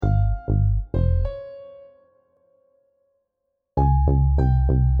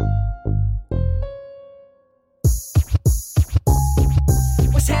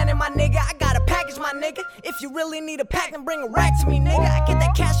really need a pack and bring a rack to me, nigga. I get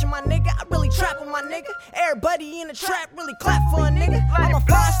that cash in my nigga, I really trap with my nigga. Everybody in the trap really clap for a nigga. I'm a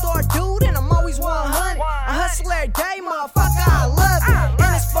 5-star dude and I'm always 100. I hustle every day, motherfucker, I love it.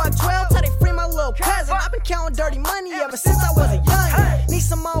 And it's fuck 12 till they free my little cousin. I've been counting dirty money ever since I was a youngin'. Need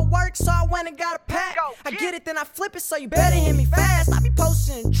some more work, so I went and got a pack. I get it, then I flip it, so you better hit me fast. I be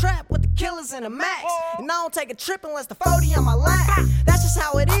posting in trap with the killers and the max. And I don't take a trip unless the 40 on my lap. That's just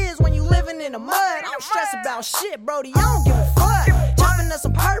how it is when you living in the mud. I don't stress about shit, Brody, I don't give a fuck. Chopping up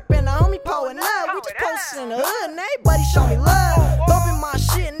some perp and the homie pulling up. We just posting in the hood and everybody show me love. Bumping my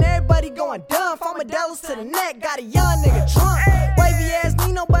shit and everybody going dumb. Farmadellas to the neck, got a young nigga drunk.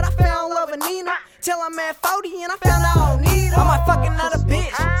 WavyAssNino, but I found love and Nina. Till I'm at 40 and I found out I don't need her. I might fucking another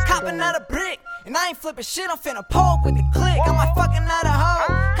bitch, copping another brick. And I ain't flipping shit, I'm finna pull up with the click. I might fucking another hoe,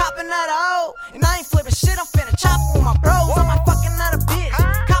 copping another hoe. And I ain't flipping shit, I'm finna chop with my bros. I might fucking another bitch,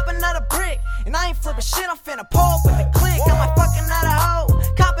 copping another brick. And I ain't flipping shit, I'm finna pull up with the click. I might fucking another hoe,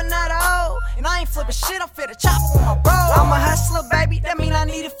 copping another hoe. And I ain't flipping shit, I'm finna chop with my bros. I'm a hustler, baby, that mean I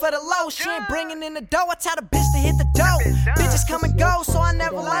need it for the low. She ain't bringing in the dough, I tell the bitch to hit the dough. Bitches come and go, so I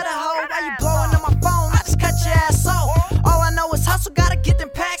never let her hoe. Why you blowing up my phone? I just cut your ass off. All I know is hustle, gotta get them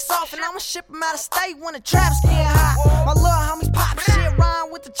packs off. And I'ma ship them out of state when the trap's getting hot. My little homies pop shit,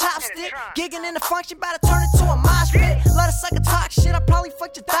 rhyme with the chopstick. Gigging in the function, about to turn it to a mosh pit. Let a sucker talk shit, I probably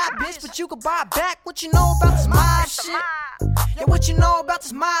fucked your thigh, bitch. But you could buy back what you know about this mob shit. Yeah, what you know about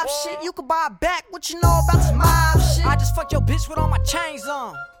this mob shit. You could buy back what you know about this mob shit. I just fucked your bitch with all my chains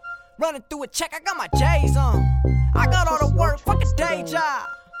on. Running through a check, I got my J's on. I got all the work, fuck a day job.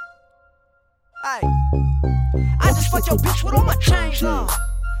 Ay, I just fucked your bitch with all my chains on.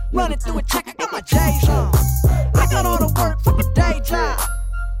 Running through a check, I got my J's on. I got all the work, fuck a day job.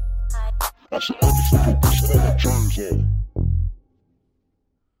 I just fucked your bitch with all my chains on.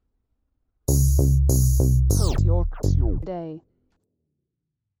 Your day.